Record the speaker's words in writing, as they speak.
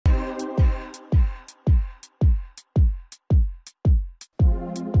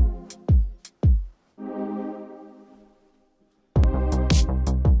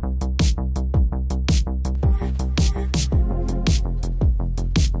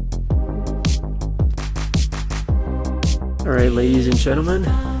Alright, ladies and gentlemen,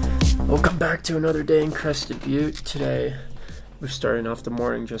 welcome back to another day in Crested Butte. Today, we're starting off the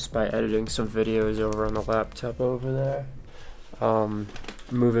morning just by editing some videos over on the laptop over there.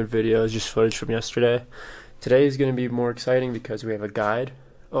 Moving videos, just footage from yesterday. Today is going to be more exciting because we have a guide,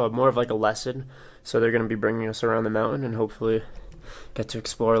 more of like a lesson. So they're going to be bringing us around the mountain and hopefully get to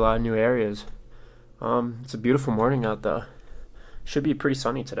explore a lot of new areas. It's a beautiful morning out though. Should be pretty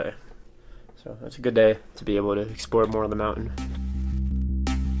sunny today. So that's a good day to be able to explore more of the mountain.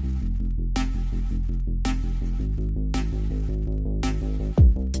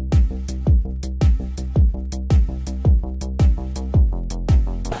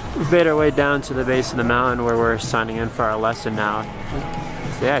 We've made our way down to the base of the mountain where we're signing in for our lesson now.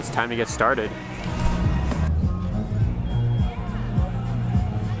 So yeah, it's time to get started.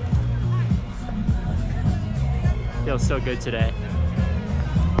 Feels so good today.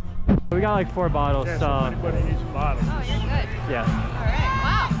 We got like 4 bottles, yeah, so anybody needs a bottle. Oh, you're good. Yeah. Alright,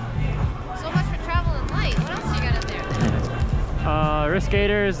 wow. So much for traveling light. What else you got in there? Wrist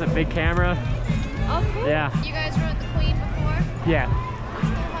gaiters, a big camera. Oh, cool. Yeah. You guys rode the Queen before? Yeah. Let's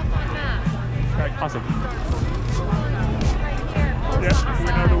go hop on that. Awesome. Right here, close Yes, on we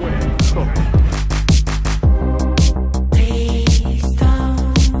the know the way. Cool.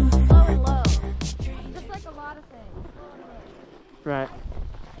 Slow, low. Just like a lot of things. Right.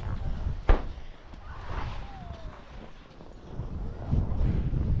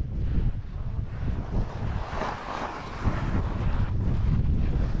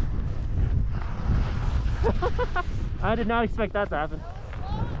 I did not expect that to happen.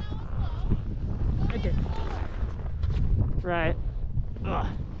 Okay. Right. Ugh.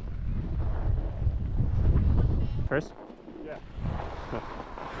 First? Yeah.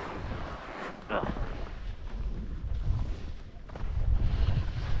 Ugh.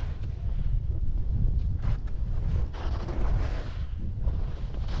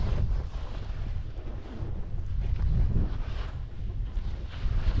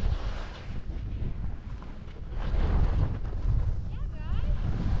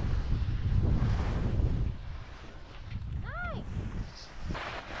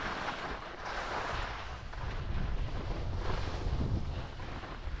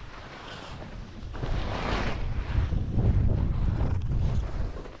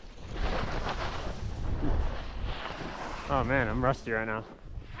 Oh man, I'm rusty right now.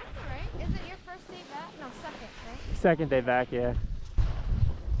 That's alright. Is it your first day back? No, second, right? Second day back, yeah.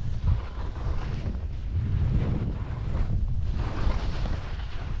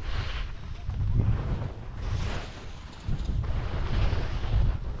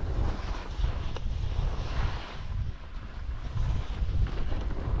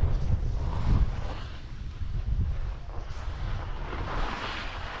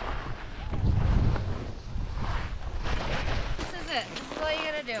 This is all you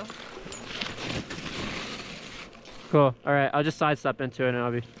gotta do. Cool. Alright, I'll just sidestep into it and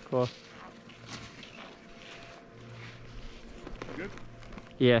it'll be cool. Good?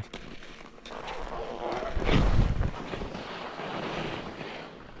 Yeah.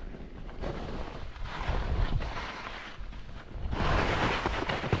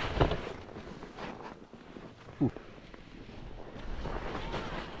 Ooh.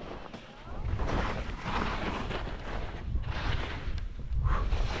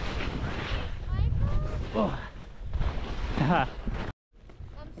 Oh. I'm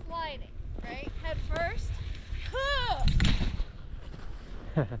sliding, right? Head first.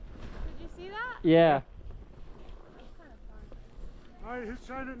 Did you see that? Yeah. That's kind of fun. Alright, who's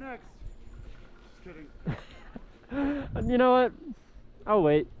trying it next? Just kidding. You know what? I'll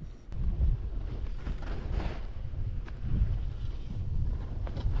wait.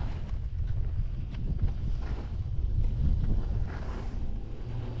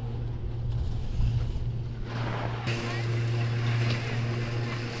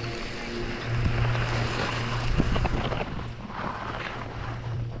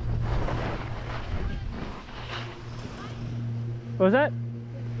 What was that?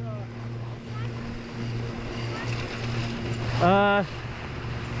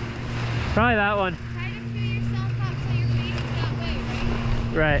 Probably that one. Try to cue yourself up so you're facing that way,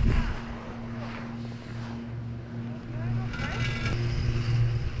 right? Right.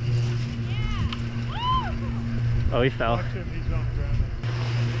 Yeah. Oh, he fell. Watch him, he's on the ground.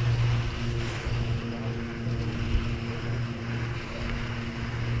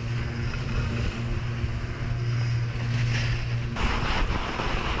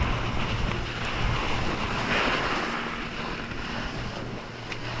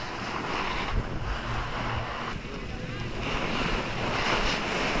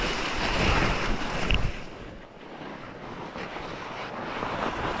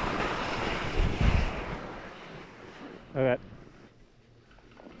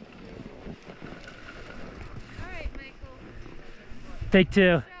 Take two.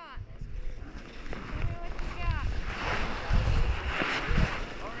 Shot. Show me what you got.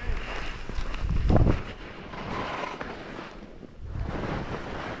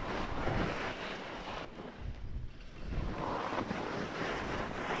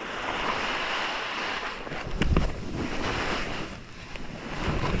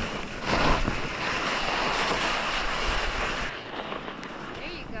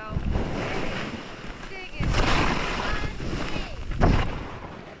 There you go. Dig it.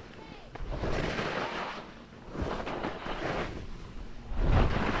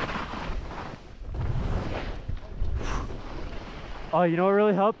 Oh, you know what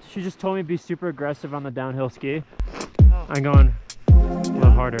really helped? She just told me to be super aggressive on the downhill ski. Oh. I'm going a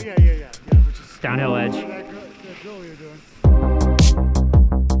little harder. Yeah, which is Downhill edge. that drill you're doing.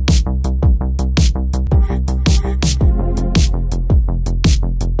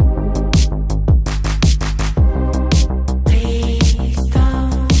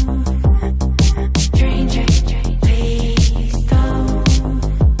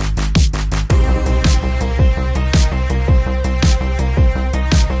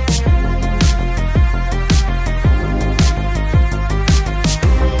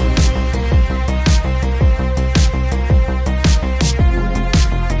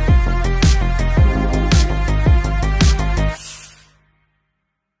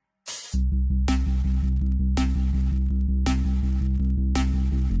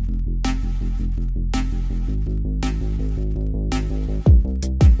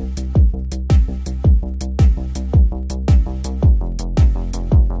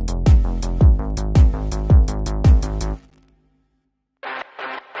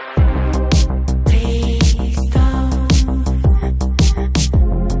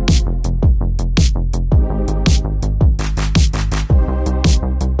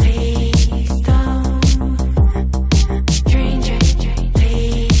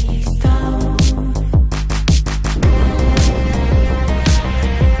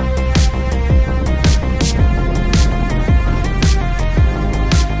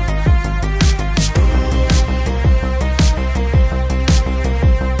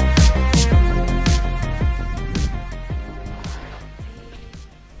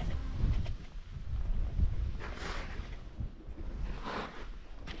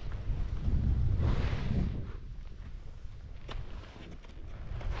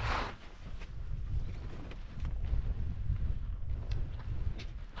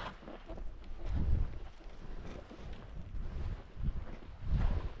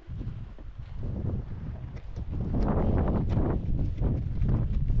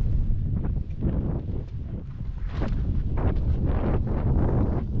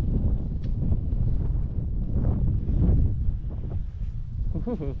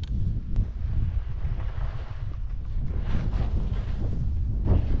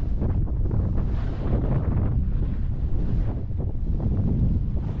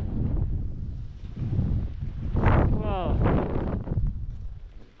 Whoa.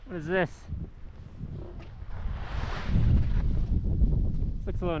 What is this? This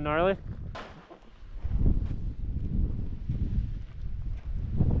looks a little gnarly.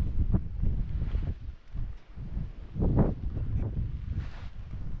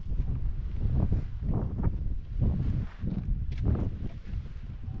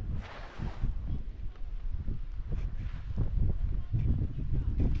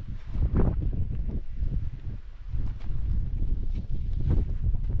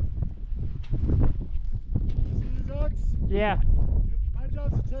 Yeah. My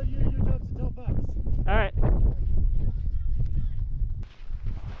job's to tell you, your job's to tell Bucks. All right.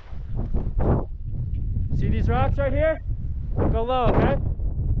 See these rocks right here? Go low, okay?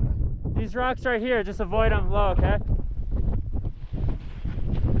 These rocks right here, just avoid them low, okay?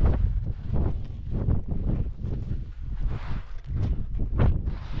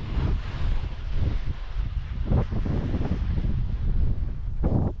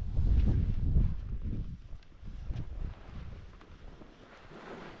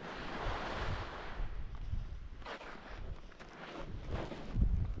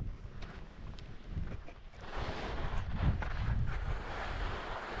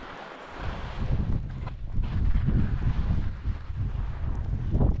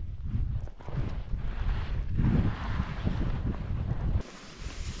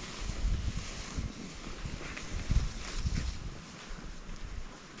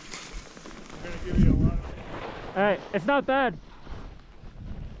 All right, it's not bad.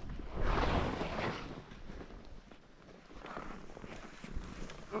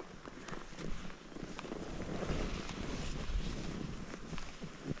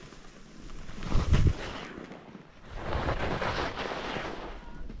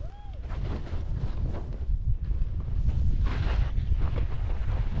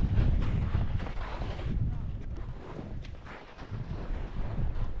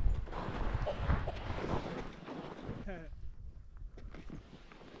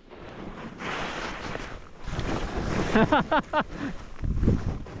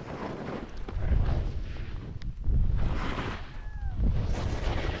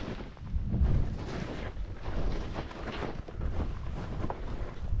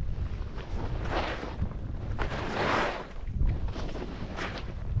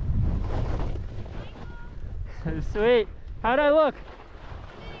 Sweet. How'd I look?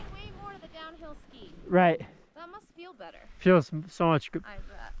 Getting way more to the downhill ski. Right. That must feel better. Feels so much good. I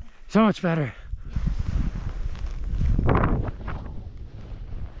bet. So much better.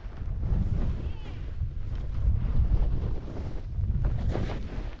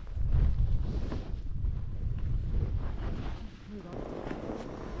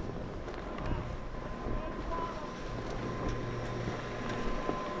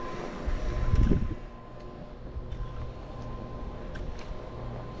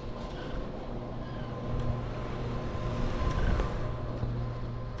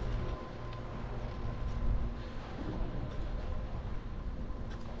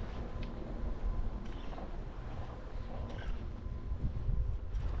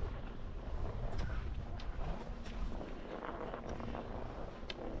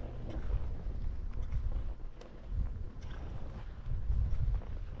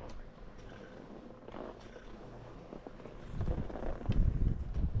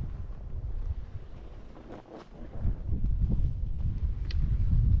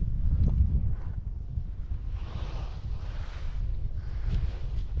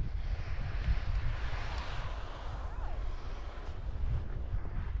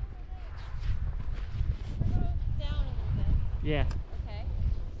 Down a little bit. Yeah. Okay.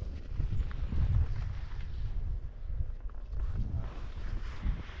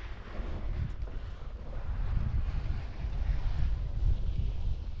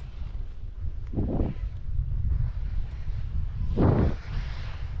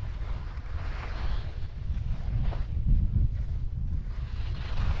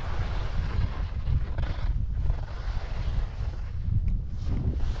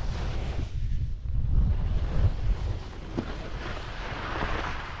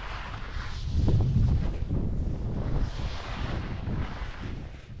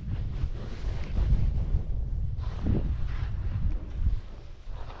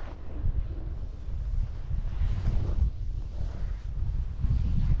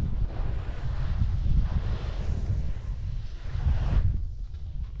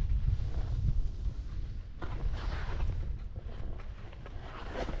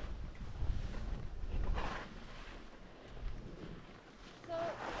 So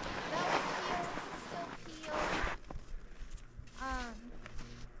that was peel. This is still peel.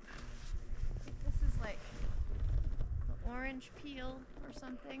 This is like the orange peel or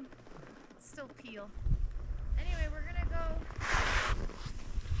something. It's still peel. Anyway, we're gonna go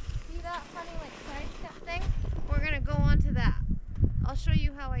see that funny like side step thing. We're gonna go on to that. I'll show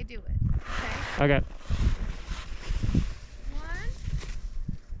you how I do it. Okay. Okay. 1,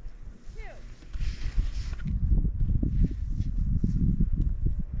 2.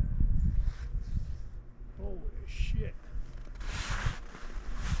 Holy shit.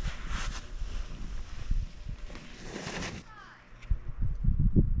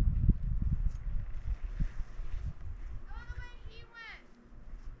 Go the way he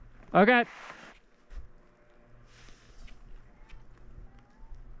went. Okay.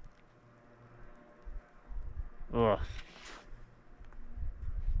 Ugh.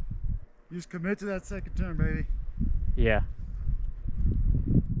 You just commit to that second turn, baby. Yeah.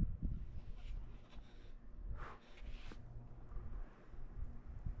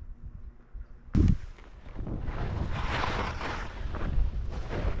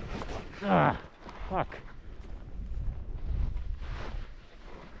 Ah, fuck.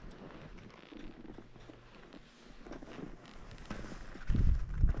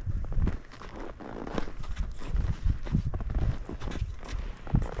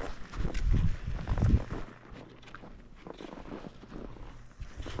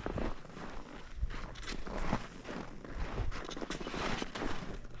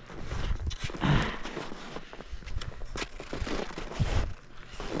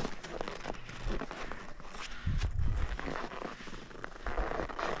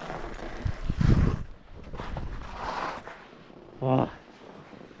 Whoa.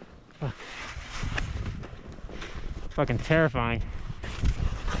 Fuck. Fucking terrifying.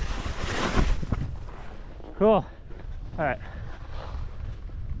 Cool. All right.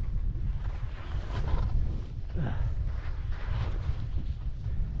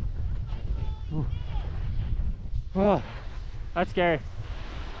 Ooh. Whoa. That's scary.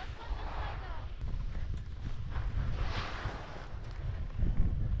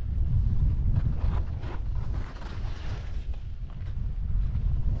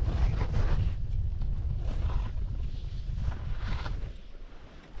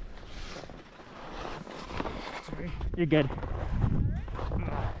 You're good.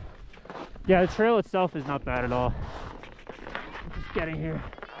 Yeah, the trail itself is not bad at all. Just getting here.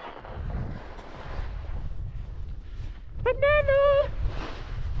 Banana!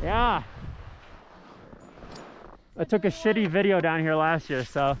 Yeah. I took a shitty video down here last year,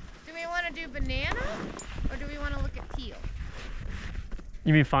 so. Do we want to do banana or do we want to look at peel?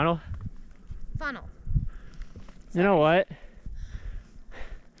 You mean funnel? Funnel. You know what?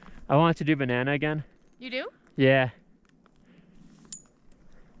 I want to do banana again. You do? Yeah.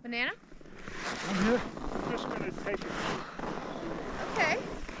 Banana? I'm here. I'm just gonna take it. Okay.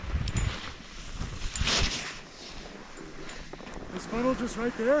 Is funnel just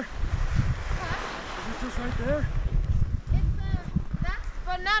right there? Huh? Is it just right there? It's that's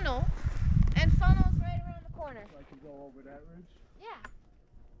banana, and funnel's right around the corner. So I can go over that ridge? Yeah.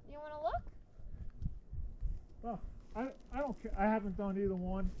 You want to look? Well, I don't care. I haven't done either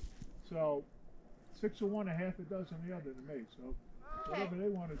one, so 6 of one, a half a dozen the other to me. So Okay. whatever they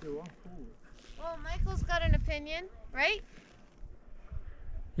want to do, I'm cool with. Well, Michael's got an opinion, right?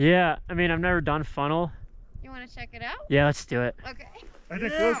 Yeah, I mean, I've never done funnel. You want to check it out? Yeah, let's do it. Okay. I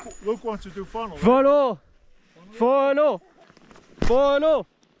think Luke wants to do funnel. Right? Funnel! Funnel! Funnel!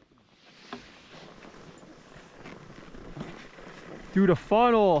 Do the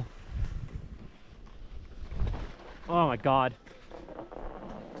funnel! Oh my god.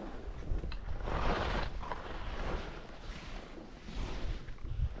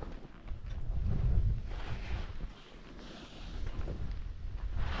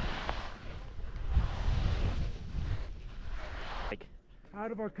 Out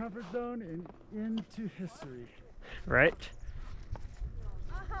of our comfort zone and into history. Right?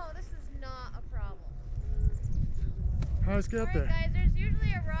 Oh, this is not a problem. How's get up Alright, there? guys, there's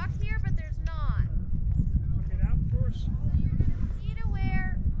usually a rock here, but there's not. Get out first. So you're going to see to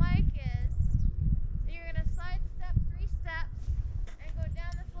where Mike is. And you're going to sidestep 3 steps and go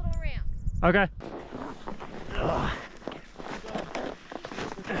down this little ramp. Okay.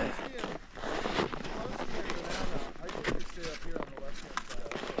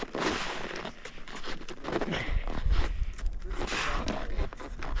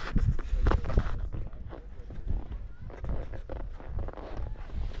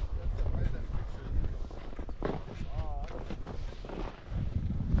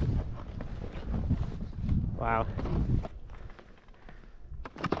 Wow.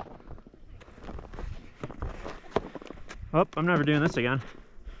 Oh, I'm never doing this again.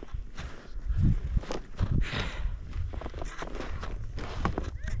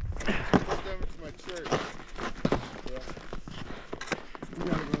 You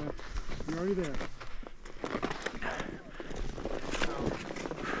gotta go. You're already there.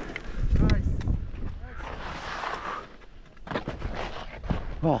 Nice.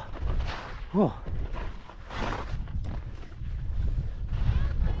 Oh. Oh.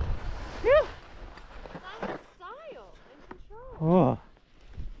 Find the style and control. Oh.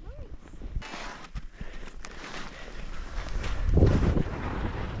 Nice.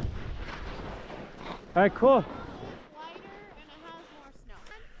 All right, cool. It's lighter and it has more snow.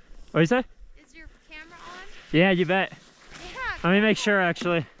 What do you say? Is your camera on? Yeah, you bet. Yeah. Let me make sure,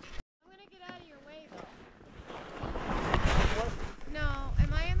 actually. I'm gonna get out of your way though. No,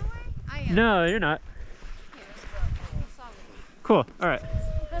 am I in the way? I am. No, you're not. Here. Solid. Cool. All right.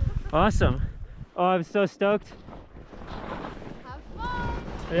 Awesome. Oh, I'm so stoked. Have fun.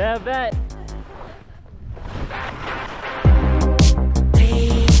 Yeah, I bet.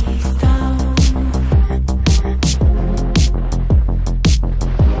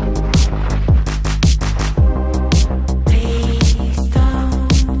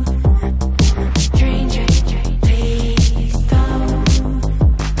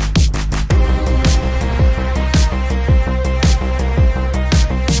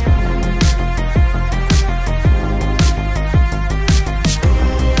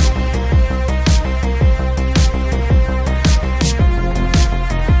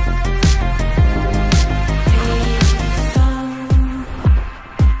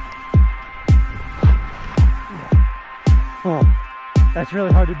 Oh, that's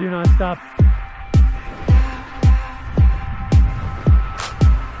really hard to do non-stop.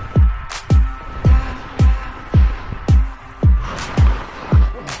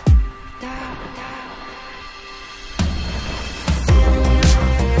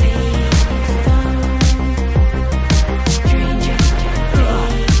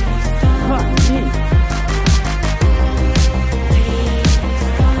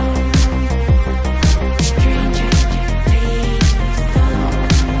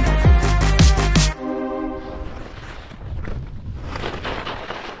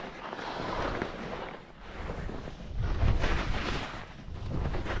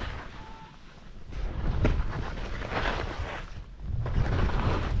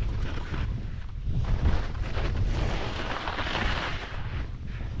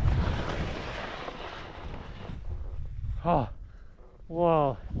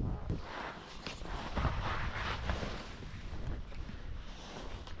 Whoa.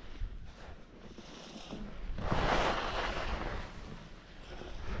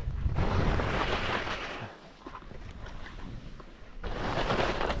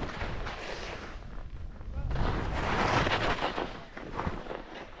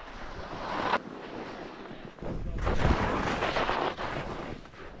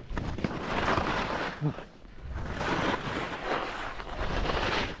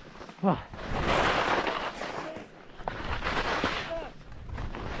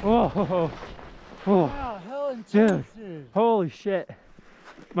 Whoa. Whoa. Wow, hell intense, dude. Holy shit.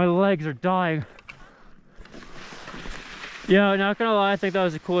 My legs are dying. Yeah, not gonna lie, I think that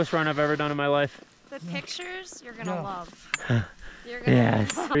was the coolest run I've ever done in my life. The pictures you're gonna love. You're gonna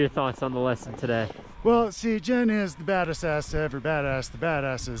Yes. love. What are your thoughts on the lesson today? Well, see, Jen is the baddest ass to every badass the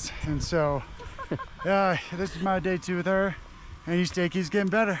badasses. And so, this is my day 2 with her. And each day keeps getting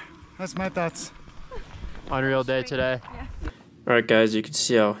better. That's my thoughts. Unreal day today. Yeah. Alright guys, you can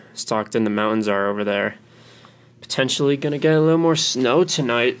see how stocked in the mountains are over there. Potentially gonna get a little more snow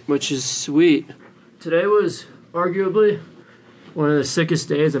tonight, which is sweet. Today was arguably one of the sickest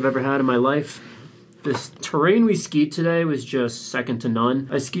days I've ever had in my life. This terrain we skied today was just second to none.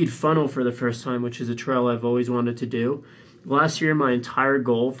 I skied funnel for the first time, which is a trail I've always wanted to do. Last year, my entire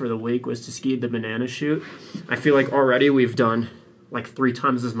goal for the week was to ski the banana chute. I feel like already we've done like 3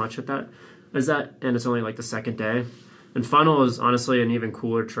 times as much as that, and it's only like the second day. And funnel is honestly an even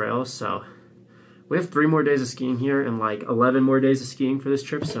cooler trail, so we have 3 more days of skiing here and like 11 more days of skiing for this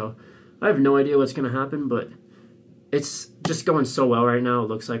trip, so I have no idea what's gonna happen, but it's just going so well right now. It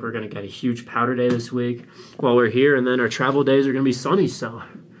looks like we're gonna get a huge powder day this week while we're here, and then our travel days are gonna be sunny, so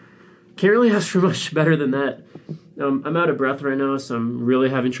can't really ask for much better than that. I'm out of breath right now, so I'm really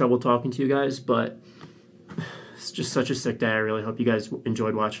having trouble talking to you guys, but it's just such a sick day. I really hope you guys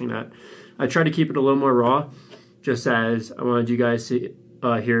enjoyed watching that. I tried to keep it a little more raw, just as I wanted you guys to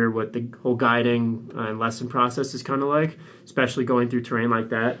hear what the whole guiding and lesson process is kind of like, especially going through terrain like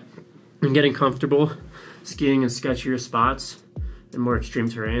that and getting comfortable skiing in sketchier spots and more extreme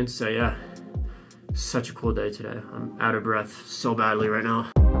terrain. So yeah, such a cool day today. I'm out of breath so badly right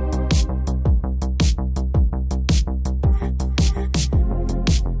now.